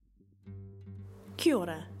Kia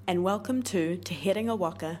ora, and welcome to Te Herenga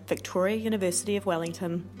Waka, Victoria University of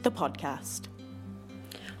Wellington, the podcast.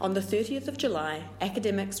 On the 30th of July,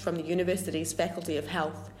 academics from the university's Faculty of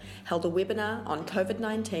Health held a webinar on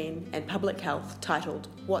COVID-19 and public health titled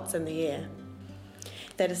What's in the Air?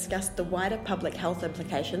 They discussed the wider public health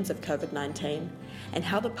implications of COVID-19 and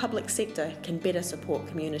how the public sector can better support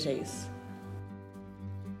communities.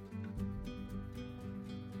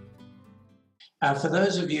 For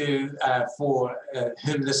those of you for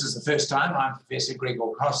whom this is the first time, I'm Professor Gregor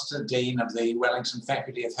Costa, Dean of the Wellington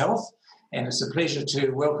Faculty of Health, and it's a pleasure to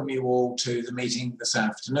welcome you all to the meeting this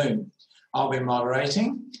afternoon. I'll be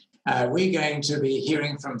moderating. We're going to be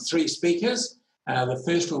hearing from three speakers. The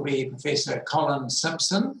first will be Professor Colin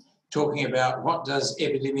Simpson, talking about what does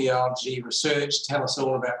epidemiology research tell us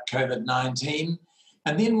all about COVID-19.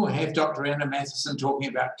 And then we'll have Dr. Anna Matheson talking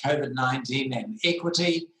about COVID-19 and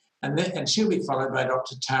equity. And she'll be followed by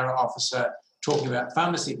Dr. Tara Officer talking about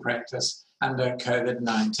pharmacy practice under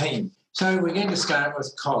COVID-19. So we're going to start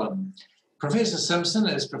with Colin. Professor Simpson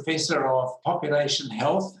is Professor of Population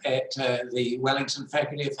Health at the Wellington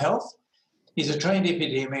Faculty of Health. He's a trained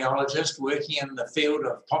epidemiologist working in the field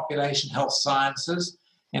of population health sciences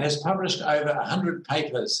and has published over 100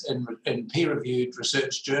 papers in peer-reviewed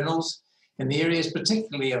research journals in the areas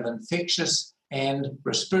particularly of infectious and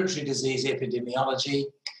respiratory disease epidemiology,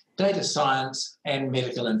 data science, and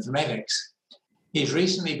medical informatics. He's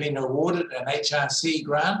recently been awarded an HRC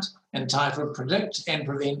grant entitled Predict and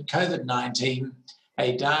Prevent COVID-19,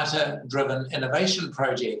 a data-driven innovation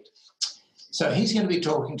project. So he's going to be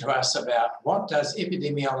talking to us about what does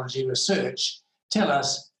epidemiology research tell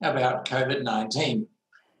us about COVID-19.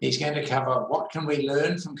 He's going to cover what can we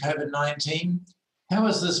learn from COVID-19, how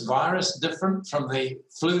is this virus different from the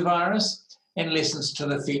flu virus, and lessons to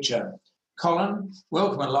the future. Colin,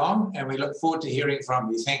 welcome along, and we look forward to hearing from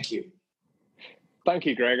you. Thank you. Thank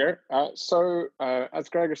you, Gregor. As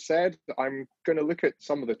Gregor said, I'm going to look at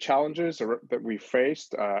some of the challenges that we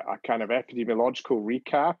faced, a kind of epidemiological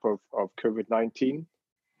recap of COVID-19,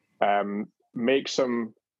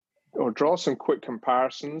 draw some quick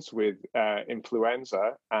comparisons with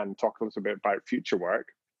influenza, and talk a little bit about future work.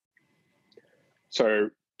 So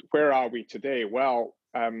where are we today? Well,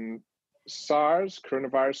 SARS,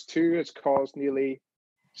 coronavirus 2, has caused nearly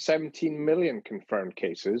 17 million confirmed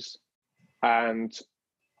cases and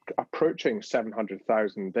approaching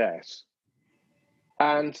 700,000 deaths.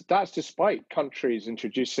 And that's despite countries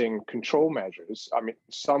introducing control measures,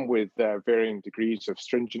 some with varying degrees of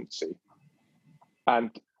stringency.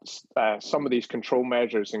 And some of these control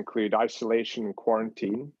measures include isolation and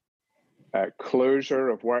quarantine, closure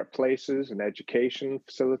of workplaces and education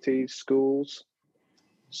facilities, schools,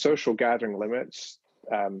 social gathering limits.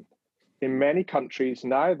 In many countries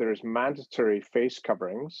now, there's mandatory face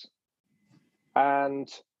coverings. And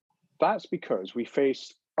that's because we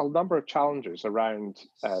face a number of challenges around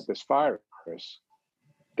this virus.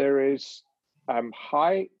 There is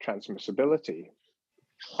high transmissibility.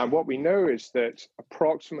 And what we know is that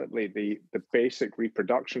approximately the basic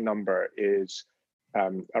reproduction number is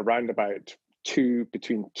around about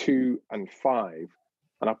between 2 and 5.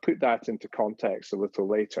 And I'll put that into context a little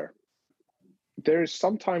later. There is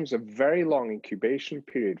sometimes a very long incubation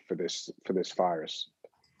period for this virus.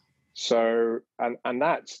 So, and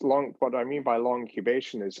that's long. What I mean by long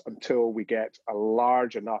incubation is until we get a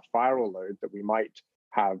large enough viral load that we might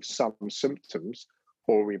have some symptoms,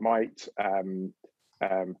 or we might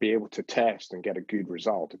be able to test and get a good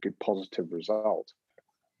result, a good positive result.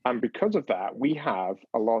 And because of that, we have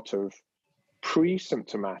a lot of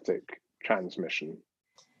pre-symptomatic transmission.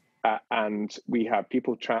 And we have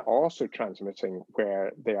people also transmitting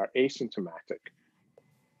where they are asymptomatic.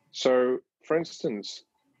 So, for instance,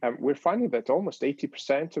 we're finding that almost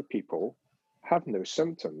 80% of people have no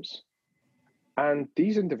symptoms. And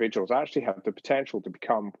these individuals actually have the potential to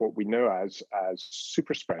become what we know as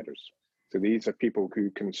super spreaders. So these are people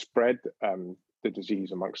who can spread the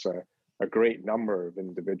disease amongst a great number of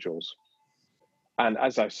individuals. And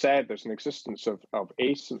as I said, there's an existence of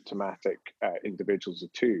asymptomatic individuals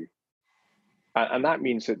too. And that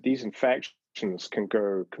means that these infections can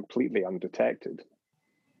go completely undetected.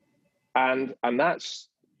 And that's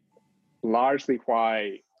largely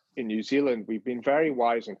why in New Zealand, we've been very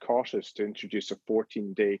wise and cautious to introduce a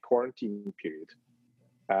 14-day quarantine period.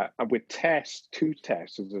 And with two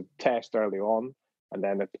tests, there's a test early on, and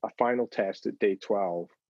then a final test at day 12,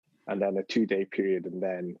 and then a 2-day period, and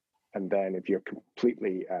then if you're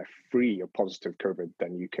completely free of positive COVID,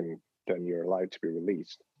 then you're allowed to be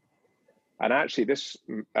released. And actually, this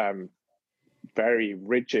very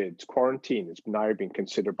rigid quarantine has now been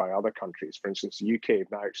considered by other countries. For instance, the UK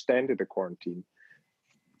have now extended the quarantine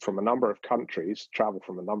from a number of countries, travel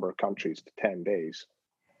from a number of countries to 10 days.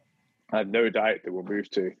 I have no doubt they will move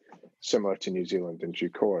to similar to New Zealand in due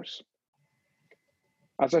course.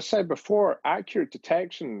 As I said before, accurate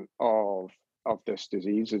detection of this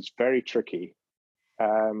disease is very tricky.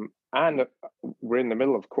 And we're in the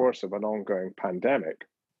middle, of course, of an ongoing pandemic.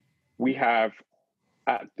 We have,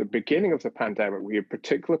 at the beginning of the pandemic, we had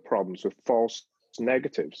particular problems with false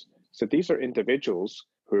negatives. So these are individuals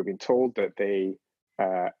who have been told that they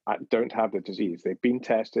don't have the disease. They've been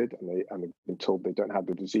tested and they've been told they don't have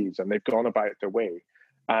the disease, and they've gone about their way.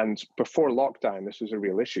 And before lockdown, this was a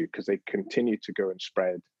real issue because they continued to go and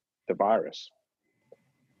spread the virus.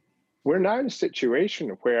 We're now in a situation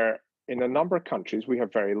where in a number of countries, we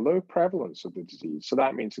have very low prevalence of the disease. So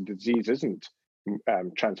that means the disease isn't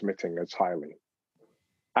transmitting as highly.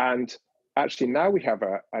 And actually now we have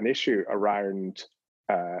an issue around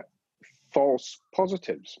false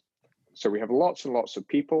positives. So we have lots and lots of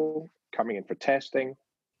people coming in for testing,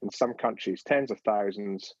 in some countries, tens of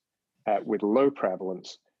thousands with low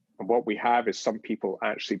prevalence. And what we have is some people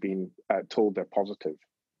actually being told they're positive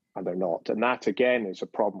and they're not. And that again is a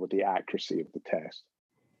problem with the accuracy of the test.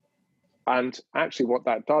 And actually what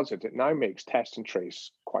that does is it now makes test and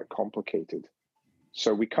trace quite complicated.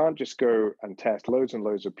 So we can't just go and test loads and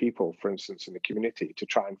loads of people, for instance, in the community to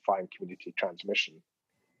try and find community transmission.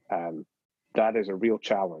 That is a real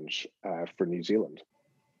challenge for New Zealand.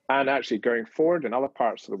 And actually going forward in other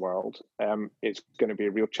parts of the world, it's going to be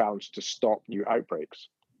a real challenge to stop new outbreaks.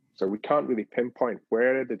 So we can't really pinpoint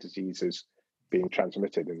where the disease is being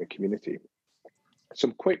transmitted in the community.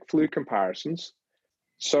 Some quick flu comparisons.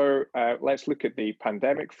 So let's look at the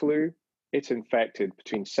pandemic flu. It's infected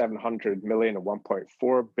between 700 million and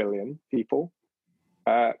 1.4 billion people.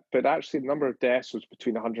 But actually the number of deaths was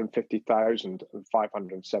between 150,000 and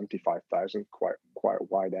 575,000, quite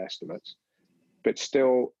wide estimates. But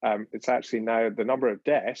still, it's actually now the number of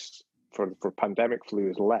deaths for pandemic flu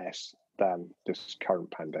is less than this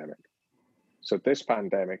current pandemic. So this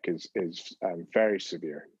pandemic is very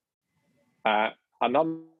severe.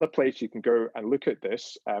 Another place you can go and look at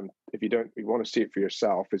this, if you want to see it for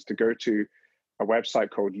yourself, is to go to a website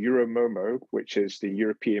called Euromomo, which is the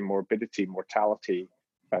European Morbidity Mortality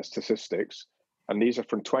Statistics. And these are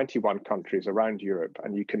from 21 countries around Europe.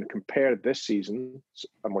 And you can compare this season's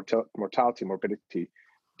mortality morbidity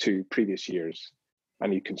to previous years.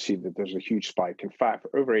 And you can see that there's a huge spike. In fact,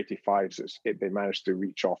 for over 85s, they managed to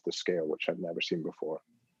reach off the scale, which I've never seen before.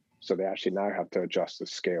 So they actually now have to adjust the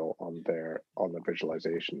scale on the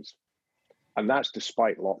visualizations. And that's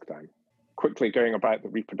despite lockdown. Quickly going about the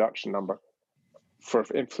reproduction number. For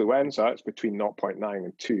influenza, it's between 0.9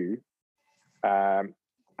 and 2.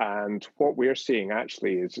 And what we're seeing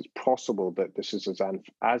actually is it's possible that this is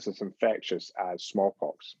as infectious as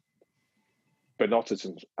smallpox, but not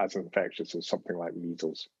as infectious as something like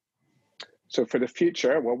measles. So for the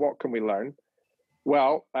future, well, what can we learn?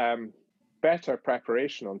 Well, better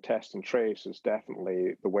preparation on test and trace is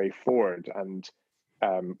definitely the way forward. And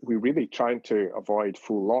we're really trying to avoid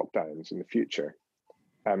full lockdowns in the future.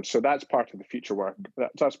 So that's part of the future work.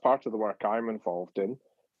 That's part of the work I'm involved in.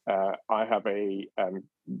 I have a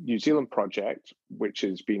New Zealand project, which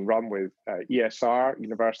is being run with ESR,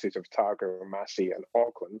 Universities of Otago, Massey and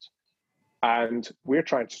Auckland. And we're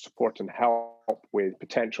trying to support and help with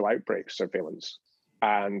potential outbreak surveillance.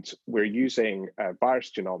 And we're using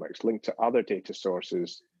virus genomics linked to other data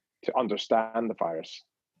sources to understand the virus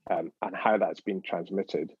and how that's been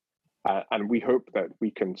transmitted. And we hope that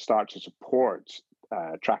we can start to support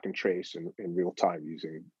track and trace in real time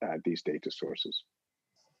using these data sources.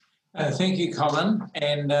 Thank you, Colin.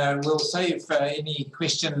 And we'll save any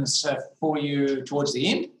questions for you towards the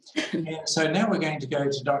end. And so now we're going to go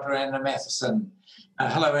to Dr. Anna Matheson.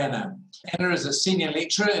 Hello, Anna. Anna is a senior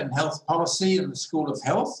lecturer in health policy in the School of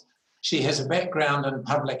Health. She has a background in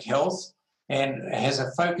public health and has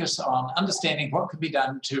a focus on understanding what can be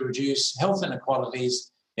done to reduce health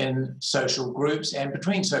inequalities in social groups and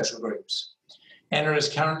between social groups. Anna is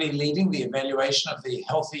currently leading the evaluation of the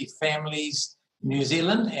Healthy Families New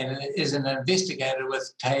Zealand and is an investigator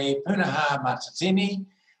with Te Punaha Matatini,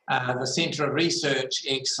 the Centre of Research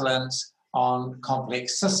Excellence on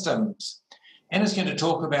Complex Systems. Anna's going to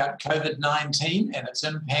talk about COVID-19 and its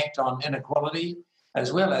impact on inequality,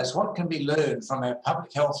 as well as what can be learned from our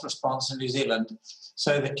public health response in New Zealand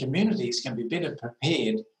so that communities can be better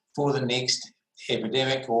prepared for the next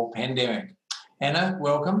epidemic or pandemic. Anna,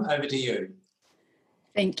 welcome. Over to you.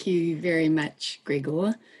 Thank you very much,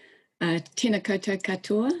 Gregor. Tēnā koutou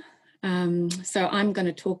katoa. So I'm going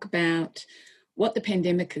to talk about what the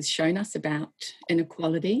pandemic has shown us about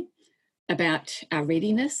inequality, about our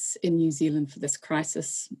readiness in New Zealand for this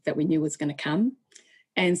crisis that we knew was going to come,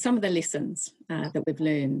 and some of the lessons that we've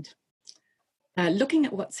learned. Looking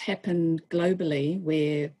at what's happened globally,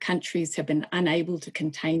 where countries have been unable to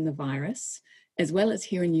contain the virus, as well as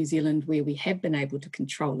here in New Zealand, where we have been able to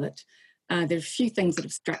control it, there are a few things that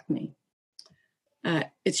have struck me.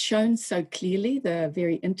 It's shown so clearly the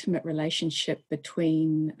very intimate relationship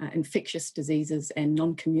between infectious diseases and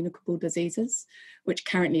non-communicable diseases, which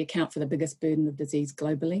currently account for the biggest burden of disease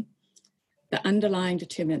globally. The underlying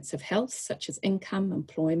determinants of health, such as income,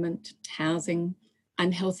 employment, housing,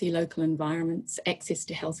 unhealthy local environments, access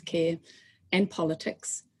to healthcare, and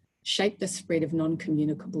politics, shape the spread of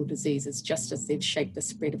non-communicable diseases, just as they've shaped the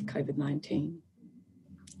spread of COVID-19.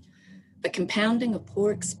 The compounding of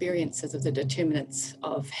poor experiences of the determinants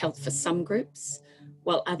of health for some groups,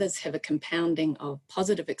 while others have a compounding of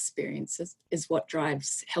positive experiences, is what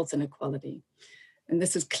drives health inequality. And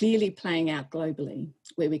this is clearly playing out globally,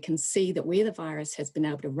 where we can see that where the virus has been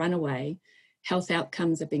able to run away, health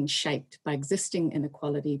outcomes are being shaped by existing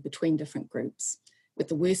inequality between different groups, with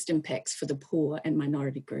the worst impacts for the poor and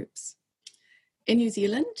minority groups. In New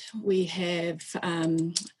Zealand, we have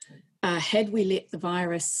had we let the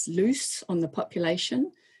virus loose on the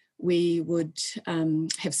population, we would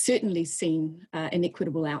have certainly seen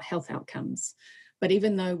inequitable health outcomes. But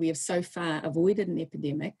even though we have so far avoided an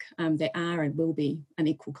epidemic, there are and will be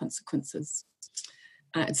unequal consequences.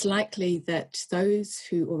 It's likely that those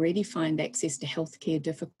who already find access to healthcare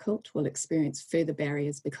difficult will experience further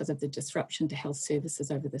barriers because of the disruption to health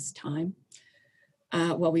services over this time.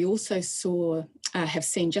 While we also have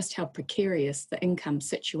seen just how precarious the income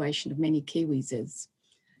situation of many Kiwis is.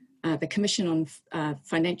 The Commission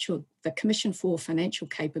for Financial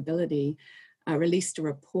Capability released a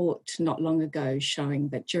report not long ago showing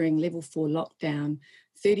that during level 4 lockdown,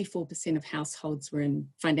 34% of households were in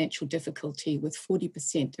financial difficulty, with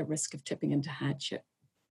 40% at risk of tipping into hardship.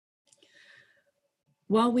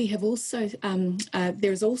 While we have also,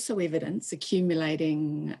 there is also evidence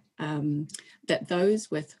accumulating that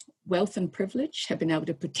those with wealth and privilege have been able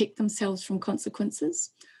to protect themselves from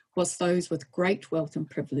consequences, whilst those with great wealth and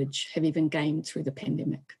privilege have even gained through the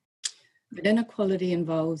pandemic. But inequality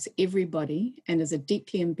involves everybody and is a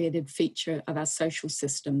deeply embedded feature of our social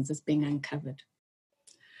systems as being uncovered.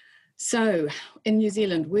 So in New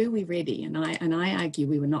Zealand, were we ready? And I argue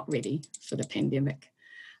we were not ready for the pandemic.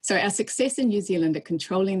 So our success in New Zealand at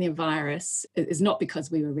controlling the virus is not because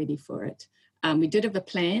we were ready for it. We did have a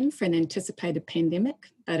plan for an anticipated pandemic,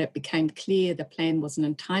 but it became clear the plan wasn't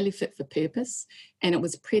entirely fit for purpose, and it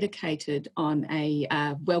was predicated on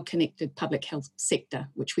a well-connected public health sector,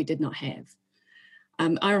 which we did not have.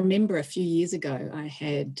 I remember a few years ago,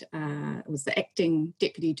 I was the acting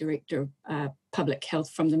Deputy Director of Public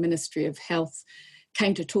Health from the Ministry of Health,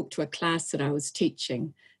 came to talk to a class that I was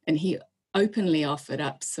teaching, and he openly offered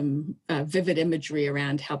up some vivid imagery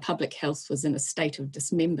around how public health was in a state of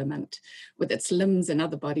dismemberment, with its limbs and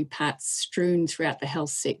other body parts strewn throughout the health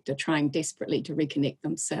sector, trying desperately to reconnect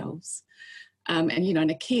themselves. And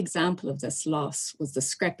a key example of this loss was the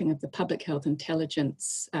scrapping of the Public Health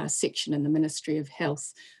Intelligence section in the Ministry of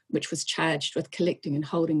Health, which was charged with collecting and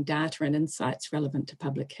holding data and insights relevant to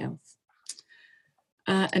public health.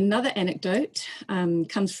 Another anecdote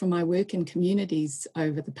comes from my work in communities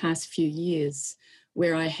over the past few years,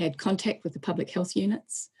 where I had contact with the public health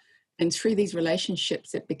units. And through these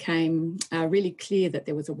relationships, it became really clear that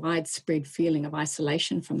there was a widespread feeling of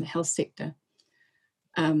isolation from the health sector.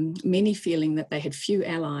 Many feeling that they had few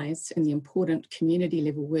allies in the important community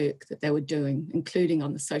level work that they were doing, including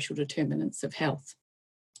on the social determinants of health.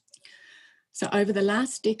 So over the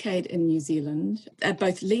last decade in New Zealand,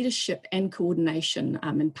 both leadership and coordination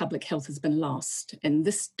in public health has been lost. And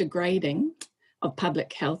this degrading of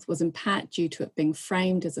public health was in part due to it being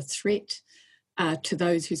framed as a threat to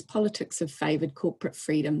those whose politics have favoured corporate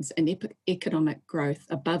freedoms and economic growth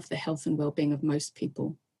above the health and well-being of most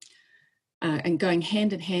people. And going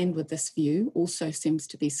hand in hand with this view also seems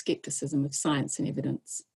to be scepticism of science and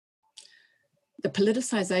evidence. The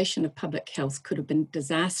politicisation of public health could have been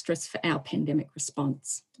disastrous for our pandemic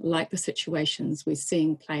response, like the situations we're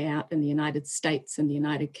seeing play out in the United States and the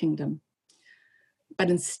United Kingdom. But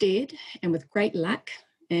instead, and with great luck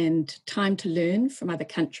and time to learn from other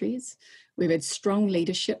countries, we've had strong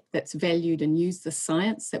leadership that's valued and used the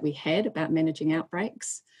science that we had about managing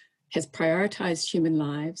outbreaks, has prioritised human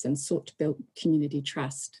lives and sought to build community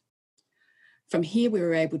trust. From here, we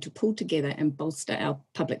were able to pull together and bolster our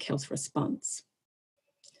public health response.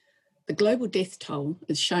 The global death toll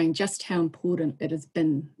is showing just how important it has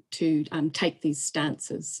been to take these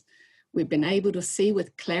stances, We've been able to see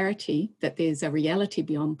with clarity that there's a reality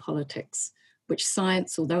beyond politics, which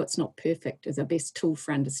science, although it's not perfect, is our best tool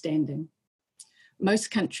for understanding.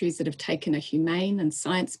 Most countries that have taken a humane and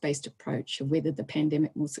science-based approach have weathered the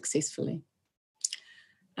pandemic more successfully.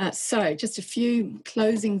 So just a few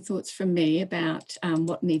closing thoughts from me about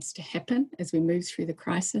what needs to happen as we move through the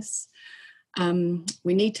crisis.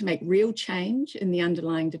 We need to make real change in the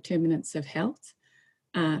underlying determinants of health.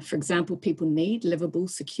 For example, people need livable,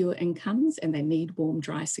 secure incomes, and they need warm,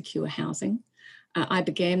 dry, secure housing. I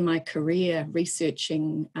began my career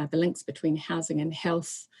researching the links between housing and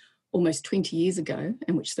health almost 20 years ago,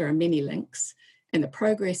 in which there are many links. And the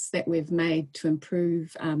progress that we've made to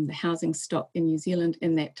improve the housing stock in New Zealand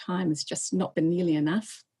in that time has just not been nearly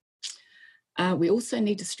enough. We also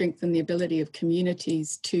need to strengthen the ability of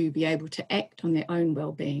communities to be able to act on their own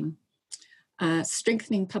well-being.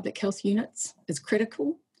 Strengthening public health units is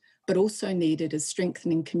critical, but also needed is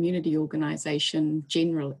strengthening community organisation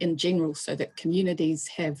in general so that communities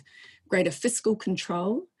have greater fiscal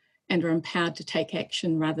control and are empowered to take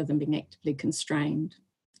action rather than being actively constrained.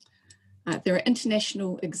 There are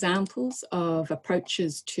international examples of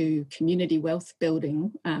approaches to community wealth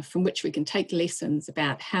building from which we can take lessons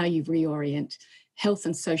about how you reorient health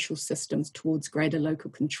and social systems towards greater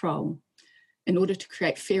local control in order to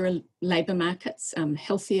create fairer labour markets,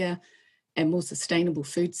 healthier and more sustainable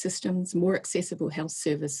food systems, more accessible health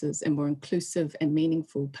services, and more inclusive and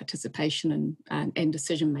meaningful participation and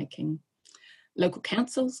decision-making. Local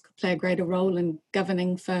councils could play a greater role in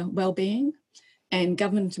governing for well-being, and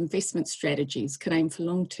government investment strategies could aim for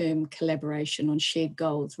long-term collaboration on shared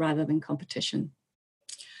goals rather than competition.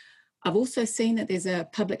 I've also seen that there's a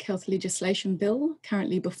public health legislation bill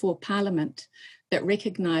currently before Parliament that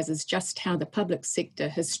recognises just how the public sector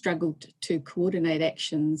has struggled to coordinate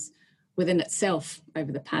actions within itself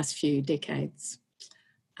over the past few decades.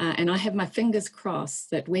 And I have my fingers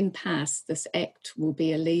crossed that when passed, this act will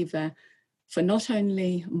be a lever for not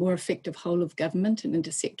only more effective whole of government and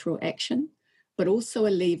intersectoral action, but also a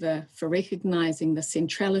lever for recognising the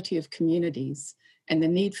centrality of communities and the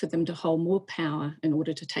need for them to hold more power in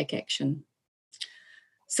order to take action.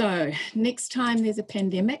 So next time there's a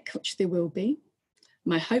pandemic, which there will be,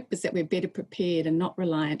 my hope is that we're better prepared and not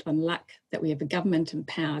reliant on luck, that we have a government in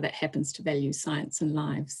power that happens to value science and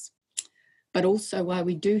lives. But also, while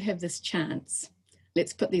we do have this chance,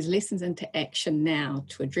 let's put these lessons into action now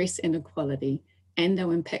to address inequality and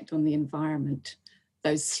our impact on the environment,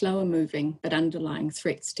 those slower moving but underlying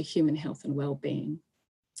threats to human health and well-being.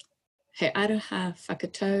 He aroha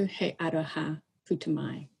whakatau, he aroha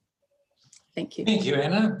putamai. Thank you. Thank you,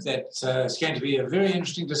 Anna. That's going to be a very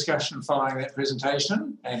interesting discussion following that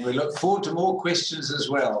presentation, and we look forward to more questions as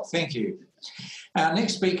well. Thank you. Our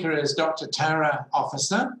next speaker is Dr. Tara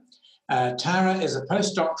Officer. Tara is a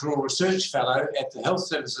postdoctoral research fellow at the Health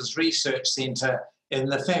Services Research Centre in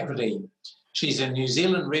the faculty. She's a New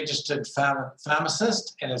Zealand registered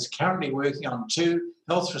pharmacist and is currently working on 2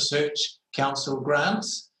 Health Research Council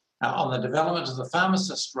grants on the development of the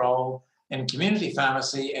pharmacist role in community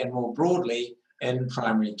pharmacy and more broadly in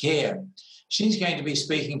primary care. She's going to be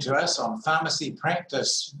speaking to us on pharmacy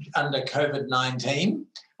practice under COVID-19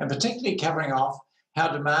 and particularly covering off how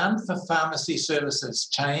demand for pharmacy services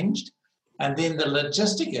changed and then the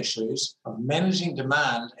logistic issues of managing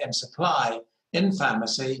demand and supply in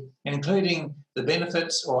pharmacy, including the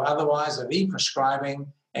benefits or otherwise of e-prescribing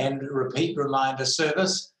and repeat reminder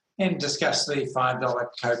service, and discuss the $5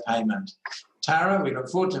 co-payment. Tara, we look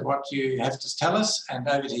forward to what you have to tell us, and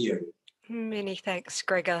over to you. Many thanks,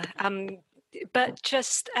 Gregor. But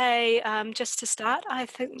just to start, I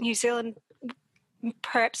think New Zealand,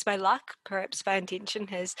 perhaps by luck, perhaps by intention,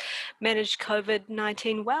 has managed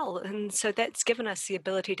COVID-19 well. And so that's given us the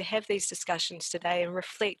ability to have these discussions today and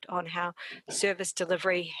reflect on how service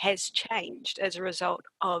delivery has changed as a result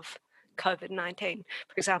of COVID-19.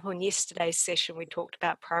 For example, in yesterday's session, we talked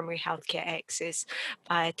about primary healthcare access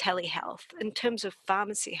via telehealth. In terms of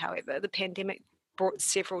pharmacy, however, the pandemic brought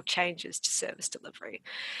several changes to service delivery.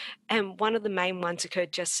 And one of the main ones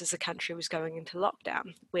occurred just as the country was going into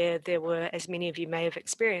lockdown, where there were, as many of you may have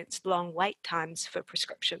experienced, long wait times for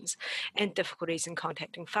prescriptions and difficulties in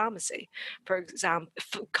contacting pharmacy. For example,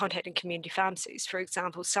 contacting community pharmacies. For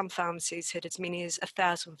example, some pharmacies had as many as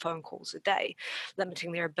 1,000 phone calls a day,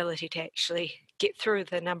 limiting their ability to actually get through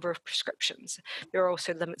the number of prescriptions. There are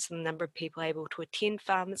also limits in the number of people able to attend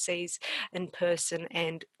pharmacies in person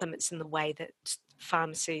and limits in the way that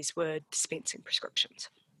pharmacies were dispensing prescriptions.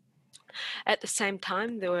 At the same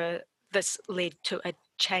time, this led to a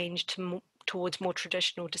change to towards more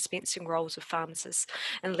traditional dispensing roles of pharmacists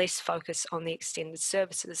and less focus on the extended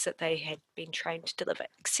services that they had been trained to deliver,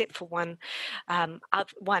 except for one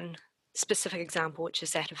specific example, which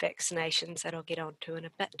is that of vaccinations that I'll get onto in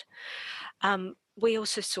a bit. We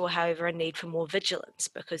also saw, however, a need for more vigilance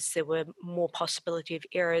because there were more possibility of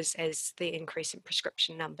errors as the increase in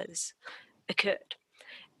prescription numbers occurred.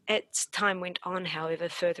 As time went on, however,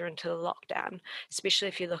 further into the lockdown, especially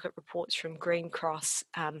if you look at reports from Green Cross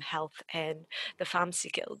Health and the Pharmacy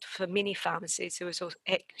Guild, for many pharmacies there was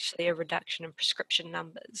actually a reduction in prescription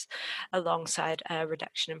numbers alongside a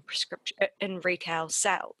reduction in retail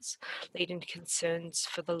sales, leading to concerns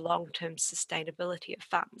for the long-term sustainability of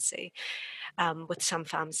pharmacy, with some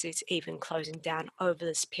pharmacies even closing down over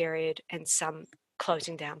this period and some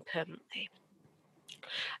closing down permanently.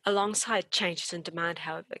 Alongside changes in demand,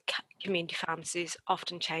 however, community pharmacies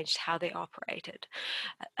often changed how they operated.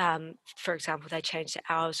 For example, they changed the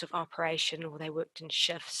hours of operation, or they worked in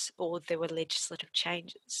shifts, or there were legislative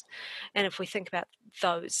changes. And if we think about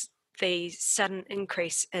those, the sudden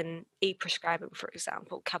increase in e-prescribing, for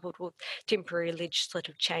example, coupled with temporary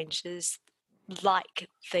legislative changes like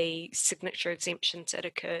the signature exemptions that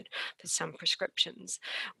occurred for some prescriptions,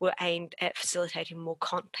 were aimed at facilitating more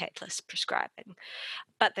contactless prescribing.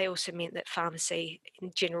 But they also meant that pharmacy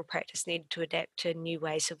in general practice needed to adapt to new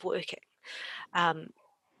ways of working.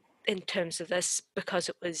 In terms of this, because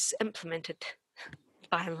it was implemented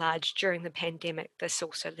by and large during the pandemic, this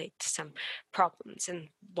also led to some problems. And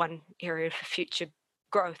one area for future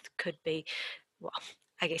growth could be, well,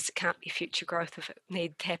 I guess it can't be future growth if it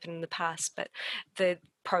needed to happen in the past, but the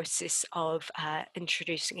process of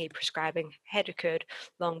introducing e-prescribing had occurred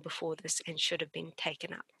long before this and should have been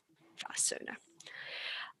taken up far sooner.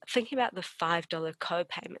 Thinking about the $5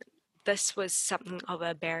 co-payment, this was something of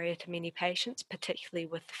a barrier to many patients, particularly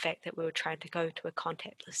with the fact that we were trying to go to a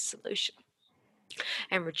contactless solution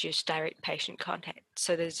and reduce direct patient contact.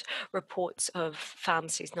 So there's reports of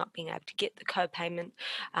pharmacies not being able to get the co-payment,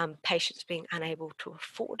 patients being unable to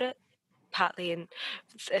afford it, partly in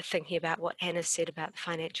thinking about what Anna said about the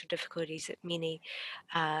financial difficulties that many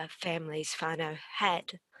families whānau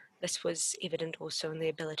had. This was evident also in the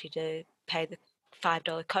ability to pay the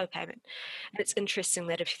 $5 co-payment. And it's interesting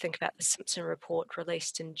that if you think about the Simpson report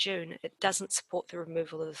released in June, it doesn't support the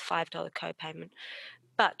removal of the $5 co-payment,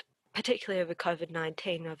 but particularly over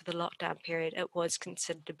COVID-19, over the lockdown period, it was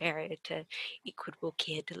considered a barrier to equitable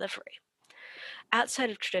care delivery. Outside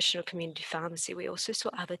of traditional community pharmacy, we also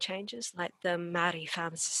saw other changes, like the Māori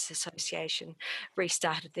Pharmacists Association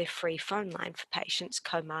restarted their free phone line for patients,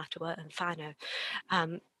 kaumātua and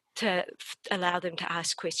whānau, to allow them to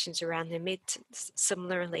ask questions around their medicines.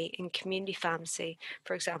 Similarly, in community pharmacy,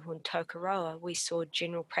 for example, in Tokoroa, we saw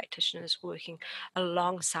general practitioners working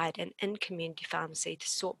alongside and in community pharmacy to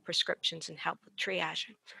sort prescriptions and help with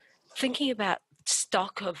triaging. Thinking about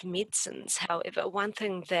stock of medicines, however, one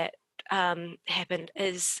thing that happened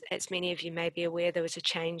is, as many of you may be aware, there was a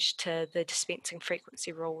change to the dispensing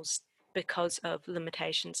frequency rules because of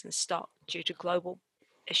limitations in stock due to global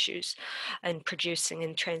issues in producing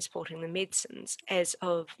and transporting the medicines. As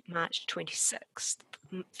of March 26th,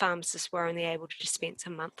 pharmacists were only able to dispense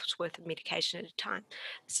a month's worth of medication at a time.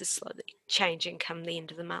 This is slowly changing come the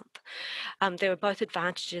end of the month. There were both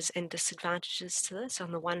advantages and disadvantages to this.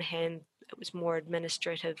 On the one hand, it was more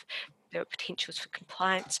administrative. There were potentials for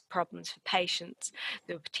compliance problems for patients.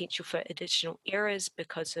 There were potential for additional errors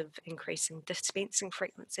because of increasing dispensing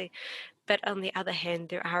frequency. But on the other hand,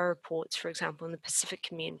 there are reports, for example, in the Pacific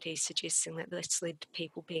community suggesting that this led to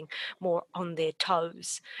people being more on their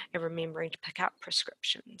toes and remembering to pick up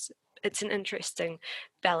prescriptions. It's an interesting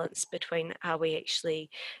balance between, are we actually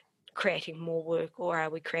creating more work, or are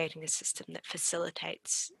we creating a system that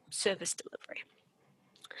facilitates service delivery?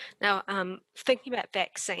 Now, thinking about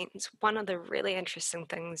vaccines, one of the really interesting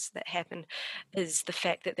things that happened is the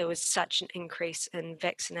fact that there was such an increase in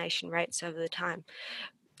vaccination rates over the time.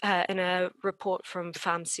 In a report from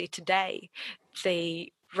Pharmacy Today,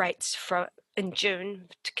 the rates in June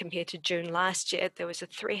compared to June last year, there was a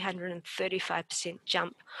 335%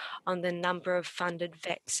 jump on the number of funded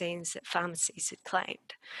vaccines that pharmacies had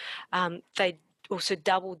claimed. They also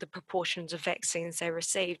doubled the proportions of vaccines they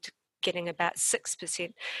received, getting about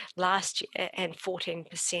 6% last year and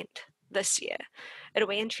 14% this year. It'll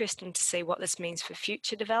be interesting to see what this means for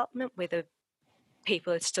future development, whether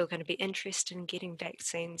people are still going to be interested in getting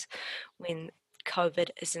vaccines when COVID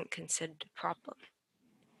isn't considered a problem.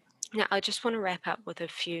 Now, I just want to wrap up with a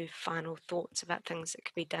few final thoughts about things that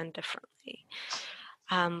could be done differently.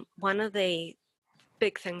 One of the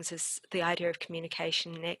big things is the idea of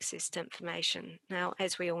communication and access to information. Now,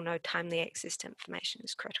 as we all know, timely access to information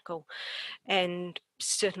is critical. And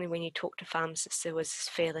certainly when you talk to pharmacists, there was this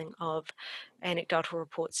feeling of anecdotal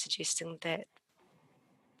reports suggesting that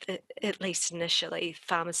at least initially,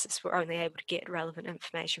 pharmacists were only able to get relevant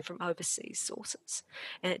information from overseas sources,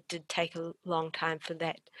 and it did take a long time for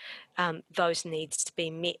that those needs to be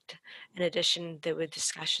met. In addition, there were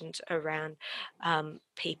discussions around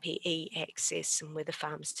PPE access and whether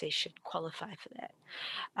pharmacists should qualify for that.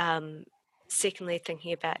 Secondly,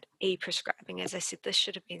 thinking about e-prescribing, as I said, this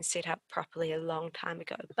should have been set up properly a long time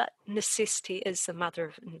ago, but necessity is the mother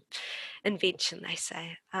of invention, they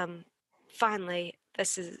say. Finally,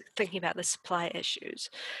 this is thinking about the supply issues.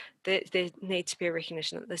 There needs to be a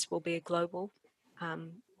recognition that this will be a global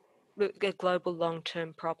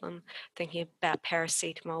long-term problem. Thinking about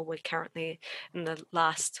paracetamol, we're currently in the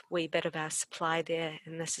last wee bit of our supply there,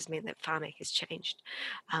 and this has meant that Pharmac has changed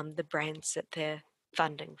the brands that they're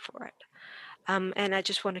funding for it. And I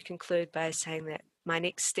just want to conclude by saying that my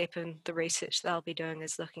next step in the research that I'll be doing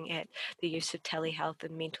is looking at the use of telehealth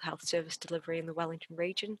and mental health service delivery in the Wellington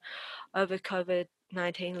region over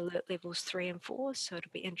COVID-19 alert levels 3 and 4. So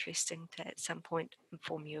it'll be interesting to at some point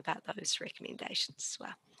inform you about those recommendations as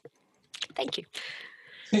well. Thank you.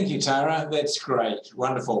 Thank you, Tara. That's great.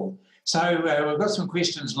 Wonderful. So we've got some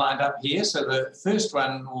questions lined up here. So the first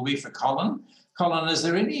one will be for Colin. Colin, is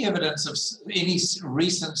there any evidence of any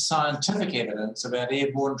recent scientific evidence about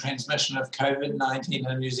airborne transmission of COVID-19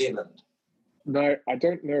 in New Zealand? No, I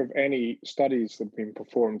don't know of any studies that have been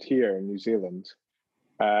performed here in New Zealand.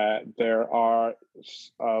 There are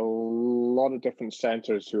a lot of different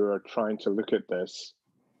centres who are trying to look at this.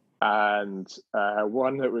 And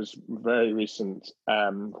one that was very recent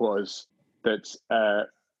was that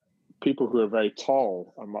people who are very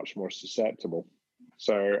tall are much more susceptible.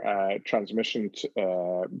 So transmission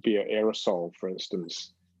via aerosol, for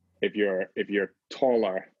instance, if you're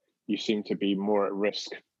taller, you seem to be more at risk.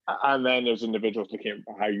 And then there's individuals looking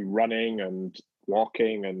at how you're running and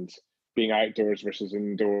walking and being outdoors versus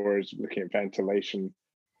indoors, looking at ventilation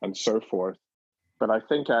and so forth. But I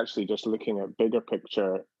think actually just looking at bigger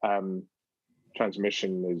picture,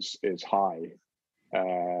 transmission is high,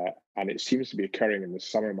 and it seems to be occurring in the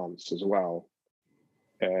summer months as well.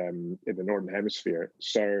 In the Northern Hemisphere.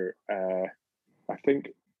 So I think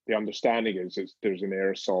the understanding is there's an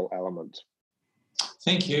aerosol element.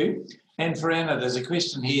 Thank you. And for Anna, there's a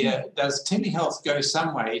question here. Does telehealth go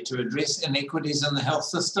some way to address inequities in the health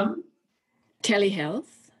system?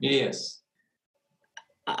 Telehealth? Yes.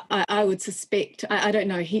 I would suspect, I don't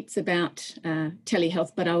know heaps about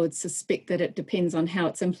telehealth, but I would suspect that it depends on how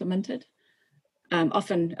it's implemented.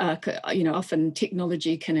 Often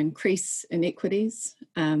technology can increase inequities.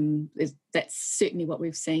 That's certainly what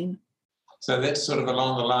we've seen. So that's sort of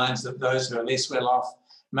along the lines that those who are less well off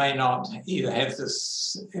may not either have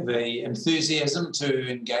the enthusiasm to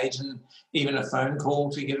engage in even a phone call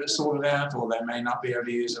to get it sorted out, or they may not be able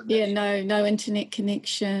to use it. Yeah, no internet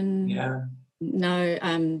connection. Yeah. No,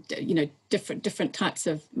 different types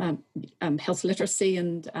of health literacy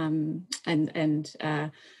and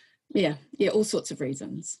all sorts of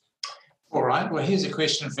reasons. All right, well, here's a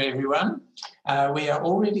question for everyone. We are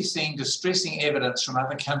already seeing distressing evidence from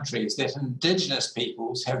other countries that Indigenous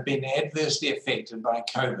peoples have been adversely affected by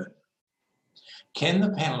COVID. Can the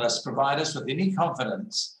panellists provide us with any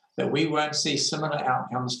confidence that we won't see similar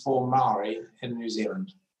outcomes for Maori in New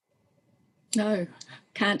Zealand? No,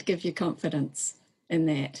 can't give you confidence in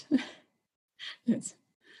that.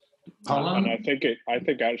 Colin? And I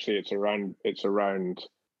think actually it's around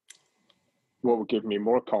what would give me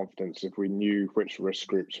more confidence if we knew which risk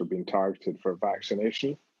groups were being targeted for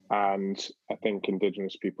vaccination. And I think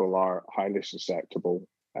Indigenous people are highly susceptible.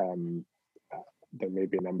 There may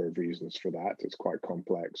be a number of reasons for that. It's quite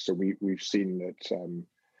complex. So we've seen that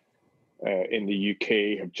in the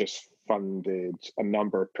UK have just funded a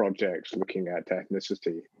number of projects looking at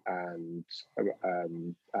ethnicity and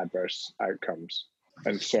adverse outcomes.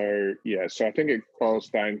 And so, so I think it boils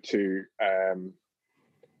down to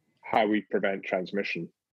how we prevent transmission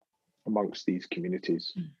amongst these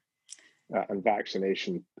communities and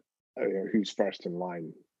vaccination, who's first in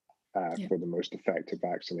line for the most effective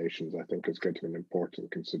vaccinations, I think is going to be an important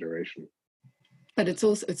consideration. But it's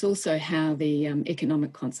also how the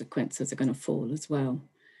economic consequences are going to fall as well,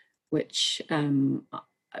 which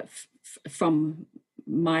from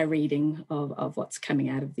my reading of what's coming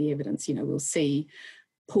out of the evidence, we'll see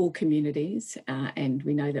poor communities, and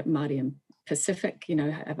we know that Māori and Pacific,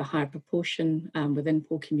 have a higher proportion within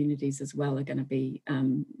poor communities as well, are going to be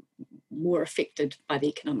more affected by the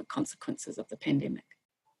economic consequences of the pandemic.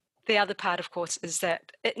 the other part, of course, is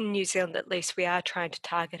that in New Zealand, at least, we are trying to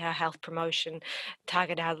target our health promotion,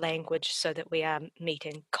 target our language so that we are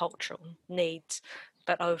meeting cultural needs.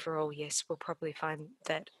 But overall, yes, we'll probably find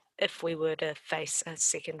that if we were to face a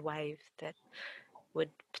second wave, that would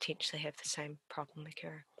potentially have the same problem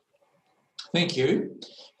occur. Thank you.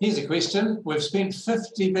 Here's a question. We've spent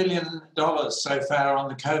 $50 billion so far on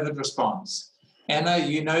the COVID response. Anna,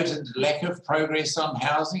 you noted lack of progress on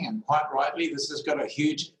housing, and quite rightly, this has got a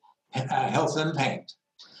huge health impact.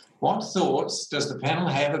 What thoughts does the panel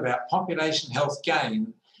have about population health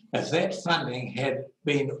gain if that funding had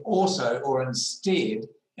been also or instead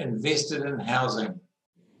invested in housing?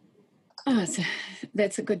 Oh,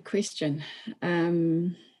 that's a good question.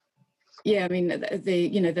 Yeah, I mean,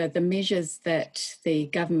 the measures that the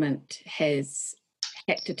government has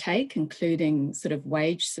had to take, including sort of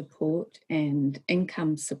wage support and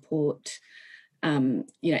income support, in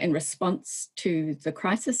response to the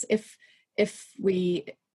crisis. If we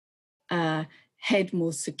had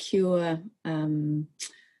more secure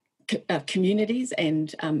communities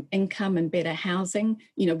and income and better housing,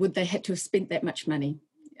 would they have to have spent that much money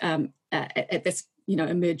at this,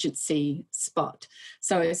 emergency spot?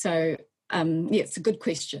 So it's a good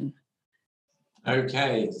question.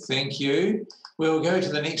 Okay, thank you. We'll go to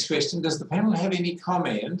the next question. Does the panel have any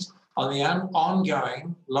comment on the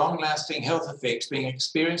ongoing, long-lasting health effects being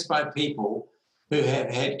experienced by people who have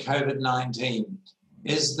had COVID-19?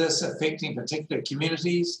 Is this affecting particular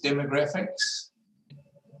communities, demographics?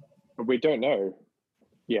 We don't know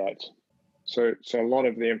yet. So a lot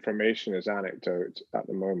of the information is anecdote at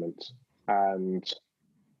the moment, and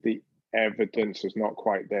the evidence is not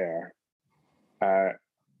quite there.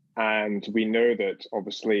 And we know that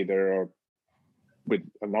obviously there are, with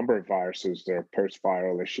a number of viruses, there are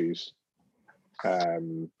post-viral issues.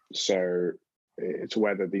 So it's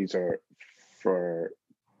whether these are for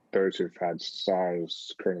those who've had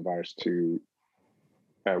SARS coronavirus 2,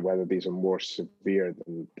 whether these are more severe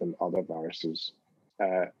than other viruses.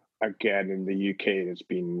 Again, in the UK, there's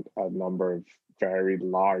been a number of very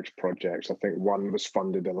large projects. I think one was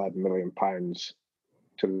funded £11 million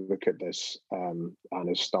to look at this and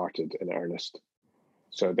has started in earnest.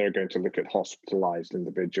 So they're going to look at hospitalized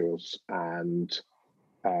individuals and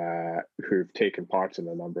who've taken part in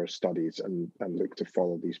a number of studies and look to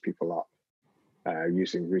follow these people up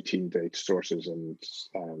using routine data sources and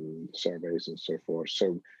surveys and so forth.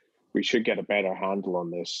 So we should get a better handle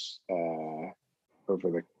on this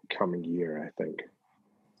over the coming year, I think.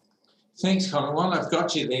 Thanks, Colin. While I've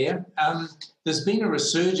got you there, there's been a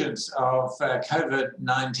resurgence of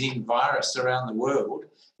COVID-19 virus around the world.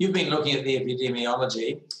 You've been looking at the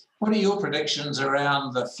epidemiology. What are your predictions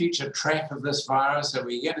around the future track of this virus? Are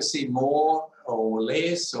we going to see more or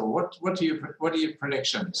less, or what are your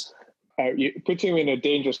predictions? You're putting me in a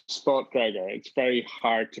dangerous spot, Gregor. It's very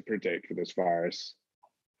hard to predict for this virus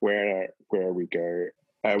where we go.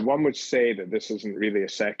 One would say that this isn't really a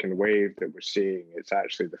second wave that we're seeing. It's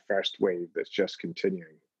actually the first wave that's just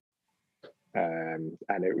continuing, and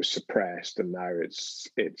it was suppressed, and now it's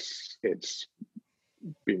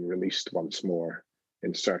been released once more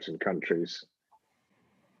in certain countries.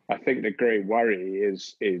 I think the great worry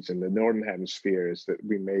is in the Northern Hemisphere is that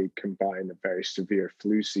we may combine a very severe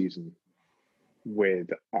flu season with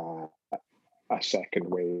a second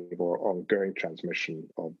wave or ongoing transmission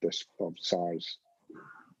of SARS.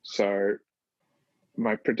 So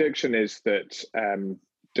my prediction is that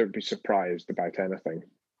don't be surprised about anything.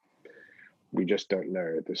 We just don't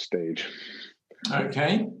know at this stage.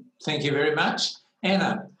 Okay, thank you very much.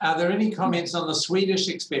 Anna, are there any comments on the Swedish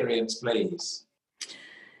experience, please?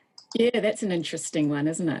 Yeah, that's an interesting one,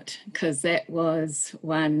 isn't it? Because that was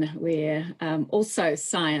one where also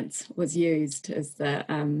science was used as the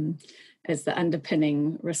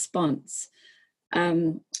underpinning response.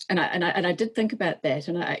 And I did think about that,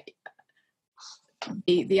 and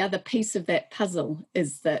the other piece of that puzzle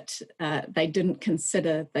is that they didn't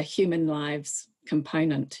consider the human lives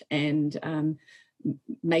component and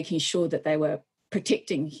making sure that they were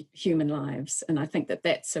protecting human lives. And I think that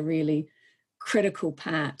that's a really critical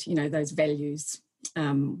part, those values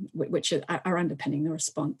which are underpinning the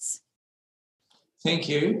response. Thank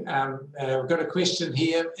you. We've got a question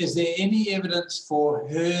here. Is there any evidence for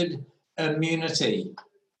herd immunity?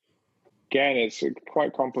 Again, it's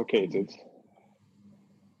quite complicated.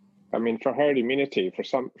 I mean, for herd immunity,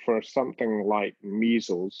 for something like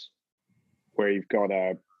measles, where you've got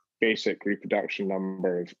a basic reproduction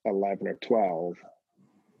number of 11 or 12,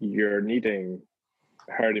 you're needing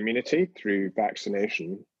herd immunity through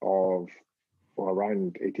vaccination of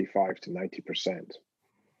around 85 to 90%.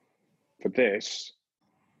 For this,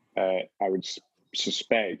 I would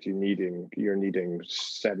suspect you're needing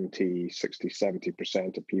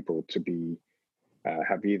 70% of people to be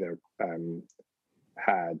have either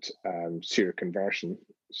had seroconversion,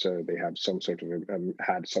 so they have some sort of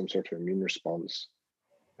had some sort of immune response,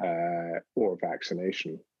 or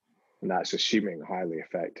vaccination, and that's assuming a highly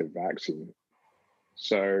effective vaccine.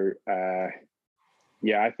 So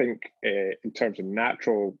yeah, I think in terms of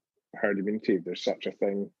natural herd immunity, if there's such a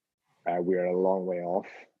thing, we are a long way off,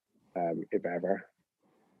 if ever,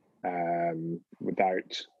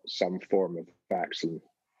 without some form of vaccine.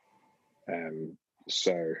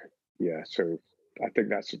 So yeah, so I think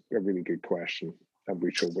that's a really good question, and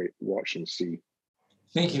we shall watch and see.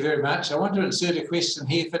 Thank you very much. I want to insert a question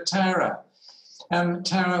here for Tara.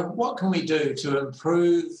 Tara, what can we do to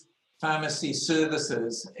improve pharmacy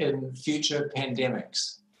services in future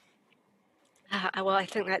pandemics? Well, I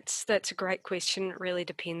think that's a great question. It really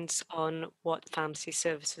depends on what pharmacy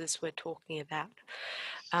services we're talking about.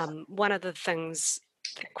 One of the things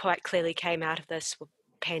that quite clearly came out of this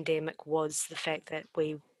pandemic was the fact that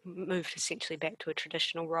we moved essentially back to a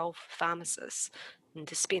traditional role for pharmacists in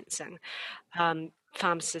dispensing.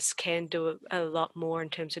 Pharmacists can do a lot more in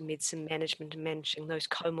terms of medicine management and managing those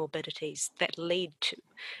comorbidities that lead to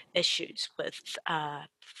issues with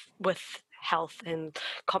health and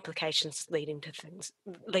complications leading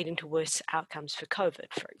to worse outcomes for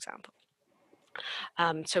COVID, for example.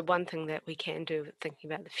 So one thing that we can do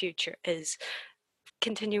thinking about the future is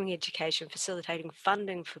continuing education, facilitating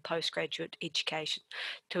funding for postgraduate education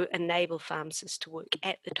to enable pharmacists to work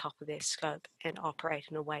at the top of their scope and operate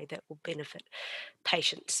in a way that will benefit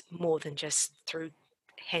patients more than just through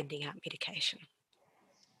handing out medication.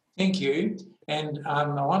 Thank you. And I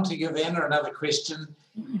want to give Anna another question.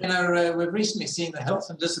 Anna, we've recently seen the Health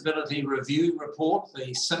and Disability Review report,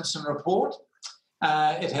 the Simpson report.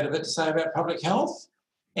 It had a bit to say about public health.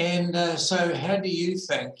 And so how do you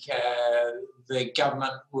think the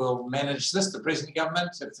government will manage this, the present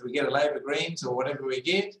government, if we get a Labour Greens or whatever we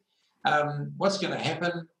get? What's going to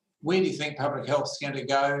happen? Where do you think public health is going to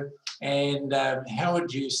go? And how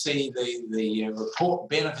would you see the report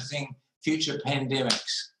benefiting future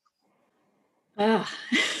pandemics?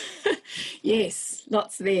 Yes,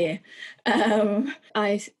 lots there.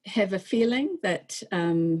 I have a feeling that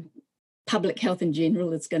public health in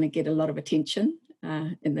general is going to get a lot of attention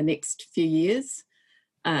in the next few years.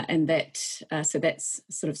 And so that's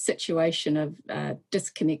sort of situation of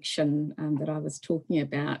disconnection that I was talking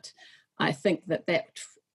about. I think that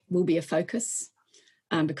will be a focus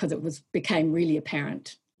because it became really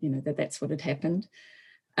apparent, that's what had happened.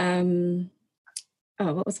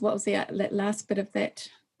 What was the last bit of that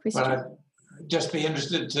question? Well, I'd just be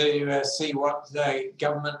interested to see what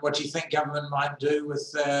you think government might do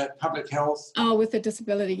with public health. Oh, with the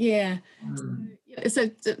disability, yeah.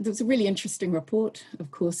 So there was a really interesting report.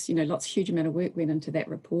 Of course, huge amount of work went into that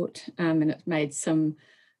report, and it made some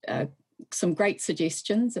great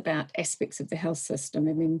suggestions about aspects of the health system.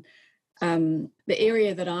 I mean, the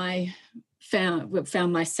area that I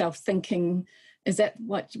found myself thinking is that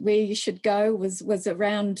where you should go was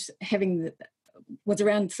around sort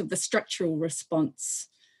of the structural response.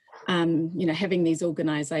 Having these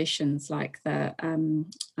organisations like the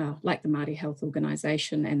Māori Health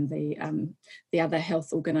Organisation and the other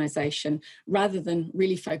health organisation, rather than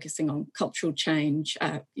really focusing on cultural change,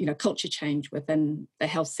 culture change within the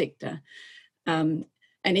health sector. And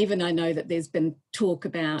even I know that there's been talk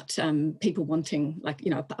about people wanting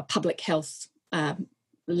a public health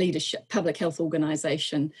leadership, public health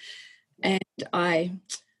organisation. And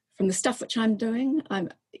from the stuff which I'm doing,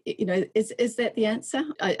 is that the answer?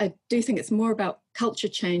 I do think it's more about culture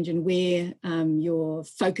change and where you're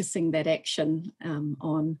focusing that action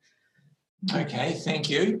on. Okay,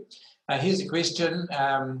 thank you. Here's a question.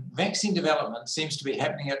 Vaccine development seems to be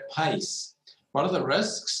happening at pace. What are the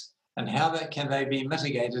risks and how can they be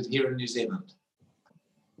mitigated here in New Zealand?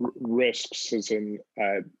 Risks as in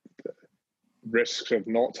risks of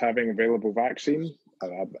not having available vaccine?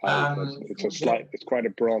 It's quite a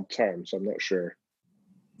broad term, so I'm not sure.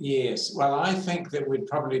 Yes, well, I think that we'd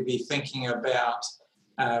probably be thinking about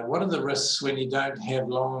what are the risks when you don't have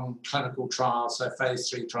long clinical trials, so phase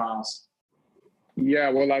 3 trials? Yeah,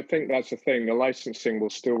 well, I think that's the thing. The licensing will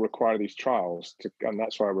still require these trials, and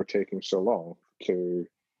that's why we're taking so long to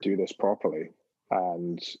do this properly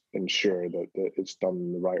and ensure that it's done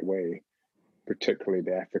in the right way, particularly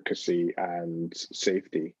the efficacy and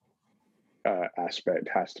safety aspect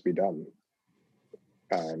has to be done.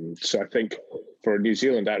 So I think for New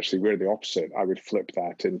Zealand, actually, we're the opposite. I would flip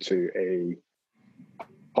that into a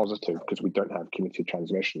positive because we don't have community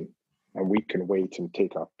transmission and we can wait and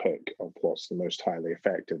take our pick of what's the most highly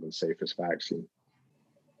effective and safest vaccine.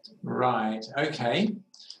 Right, okay,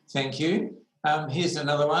 thank you. Here's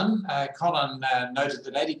another one. Colin noted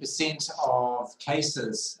that 80% of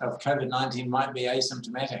cases of COVID-19 might be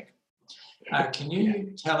asymptomatic. Can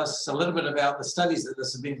you tell us a little bit about the studies that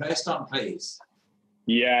this has been based on, please?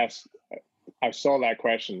 Yes, I saw that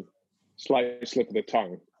question. Slight slip of the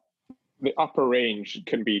tongue. The upper range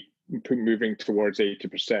can be moving towards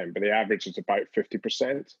 80%, but the average is about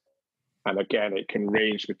 50%. And again, it can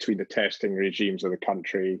range between the testing regimes of the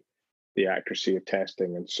country, the accuracy of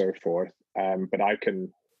testing, and so forth. But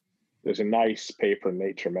there's a nice paper in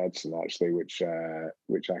Nature Medicine, actually, which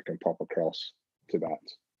I can pop across to that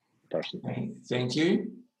person. Thank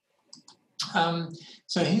you.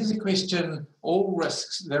 So here's a question.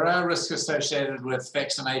 There are risks associated with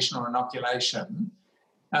vaccination or inoculation.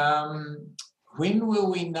 When will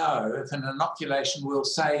we know if an inoculation will,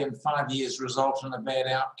 say, in 5 years result in a bad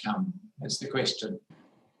outcome? That's the question.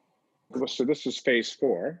 So this is phase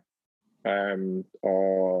 4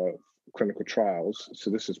 of clinical trials. So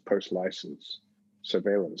this is post-license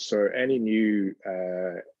surveillance. So any new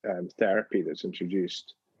therapy that's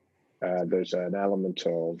introduced, there's an element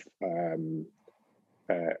of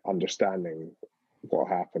understanding what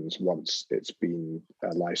happens once it's been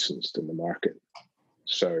licensed in the market.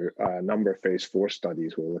 So a number of phase 4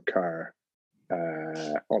 studies will occur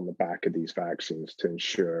on the back of these vaccines to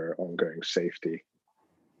ensure ongoing safety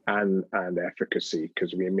and efficacy,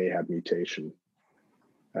 because we may have mutation.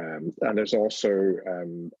 And there's also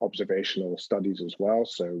observational studies as well.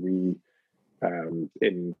 So we,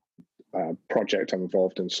 in a project I'm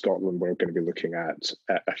involved in Scotland, we're going to be looking at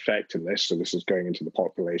effectiveness. So this is going into the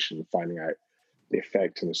population, finding out the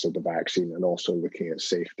effectiveness of the vaccine, and also looking at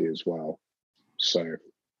safety as well. So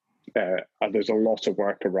there's a lot of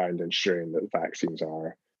work around ensuring that vaccines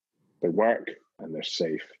they work and they're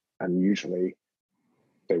safe. And usually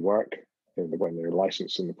they work when they're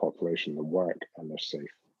licensed in the population, they work and they're safe.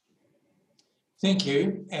 Thank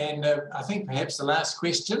you. And I think perhaps the last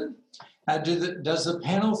question, does the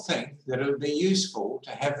panel think that it would be useful to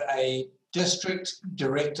have a district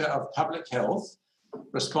director of public health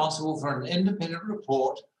responsible for an independent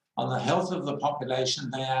report on the health of the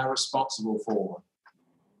population they are responsible for?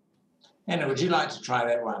 Anna, would you like to try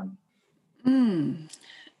that one?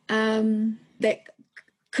 That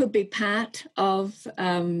could be part of,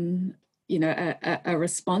 a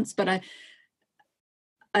response, but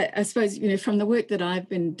I suppose, from the work that I've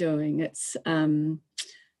been doing, it's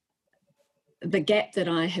the gap that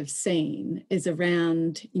I have seen is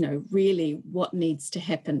around, really what needs to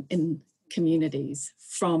happen in communities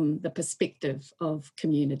from the perspective of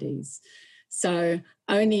communities. So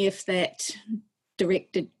only if that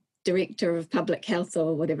director of public health,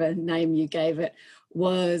 or whatever name you gave it,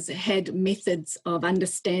 had methods of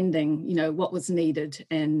understanding, what was needed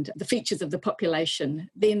and the features of the population,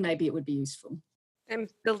 then maybe it would be useful. And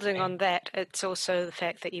building on that, it's also the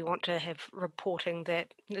fact that you want to have reporting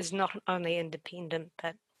that is not only independent,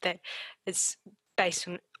 but that is based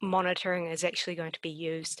on monitoring, is actually going to be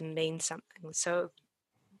used and mean something. So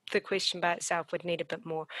the question by itself would need a bit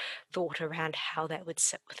more thought around how that would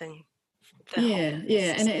sit within the whole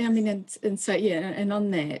system. And I mean, and so and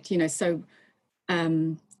on that, so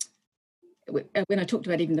when I talked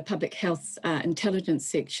about even the public health intelligence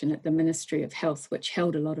section at the Ministry of Health, which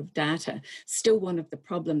held a lot of data, still one of the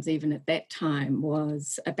problems even at that time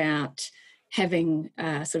was about having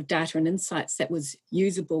sort of data and insights that was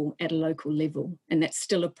usable at a local level, and that's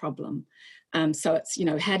still a problem. So it's,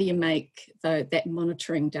 how do you make that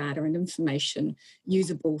monitoring data and information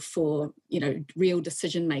usable for, real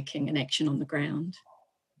decision-making and action on the ground?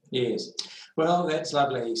 Yes. Well, that's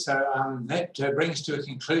lovely. So that brings to a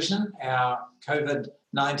conclusion our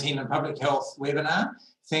COVID-19 and public health webinar.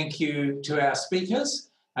 Thank you to our speakers.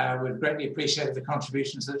 We've greatly appreciated the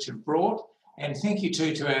contributions that you've brought. And thank you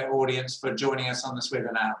too to our audience for joining us on this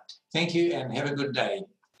webinar. Thank you and have a good day.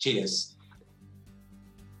 Cheers.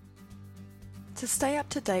 To stay up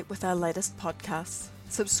to date with our latest podcasts,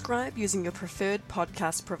 subscribe using your preferred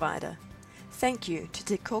podcast provider. Thank you to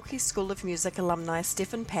Te Koki School of Music alumni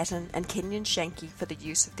Stephen Patton and Kenyon Shanky for the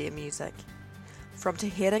use of their music. From Te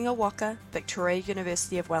Herenga Waka, Victoria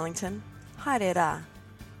University of Wellington, haere rā.